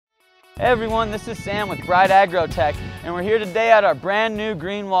Hey everyone, this is Sam with Bright Agrotech, and we're here today at our brand new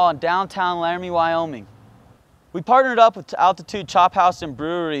green wall in downtown Laramie, Wyoming. We partnered up with Altitude Chop House and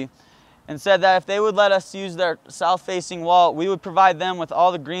Brewery and said that if they would let us use their south-facing wall, we would provide them with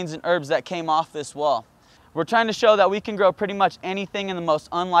all the greens and herbs that came off this wall. We're trying to show that we can grow pretty much anything in the most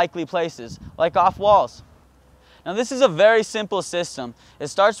unlikely places, like off walls. Now this is a very simple system. It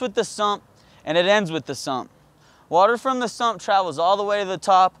starts with the sump and it ends with the sump. Water from the sump travels all the way to the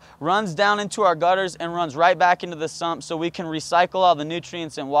top, runs down into our gutters, and runs right back into the sump so we can recycle all the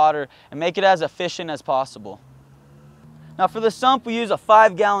nutrients and water and make it as efficient as possible. Now for the sump, we use a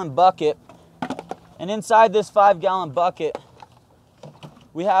 5-gallon bucket, and inside this 5-gallon bucket,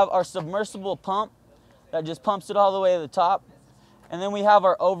 we have our submersible pump that just pumps it all the way to the top, and then we have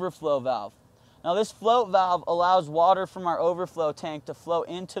our overflow valve. Now this float valve allows water from our overflow tank to flow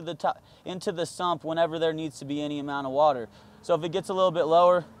into the sump whenever there needs to be any amount of water. So if it gets a little bit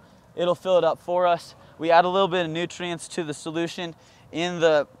lower, it'll fill it up for us. We add a little bit of nutrients to the solution in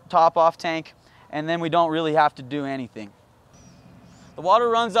the top off tank, and then we don't really have to do anything. The water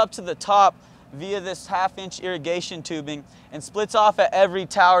runs up to the top via this 1/2-inch irrigation tubing and splits off at every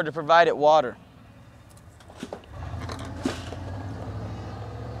tower to provide it water.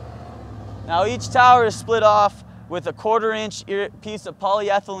 Now each tower is split off with a 1/4-inch piece of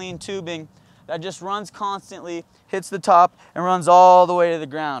polyethylene tubing that just runs constantly, hits the top, and runs all the way to the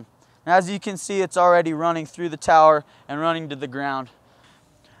ground. And as you can see, it's already running through the tower and running to the ground.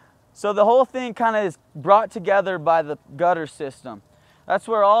 So the whole thing kind of is brought together by the gutter system. That's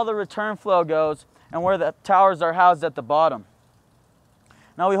where all the return flow goes and where the towers are housed at the bottom.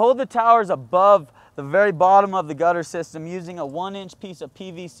 Now we hold the towers above the very bottom of the gutter system using a 1-inch piece of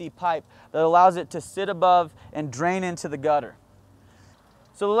PVC pipe that allows it to sit above and drain into the gutter.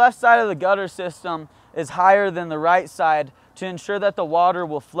 So the left side of the gutter system is higher than the right side to ensure that the water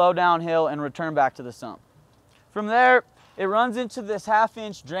will flow downhill and return back to the sump. From there, it runs into this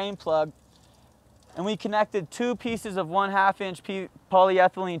 1/2-inch drain plug, and we connected 2 pieces of 1/2-inch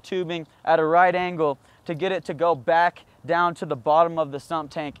polyethylene tubing at a right angle to get it to go back down to the bottom of the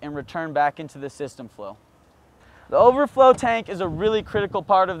sump tank and return back into the system flow. The overflow tank is a really critical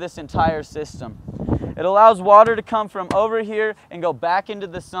part of this entire system. It allows water to come from over here and go back into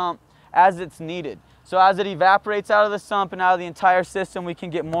the sump as it's needed. So as it evaporates out of the sump and out of the entire system, we can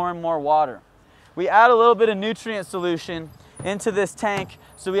get more and more water. We add a little bit of nutrient solution into this tank,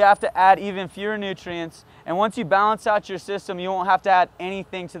 so we have to add even fewer nutrients. And once you balance out your system, you won't have to add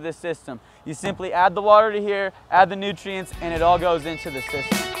anything to this system. You simply add the water to here, add the nutrients, and it all goes into the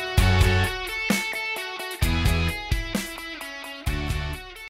system.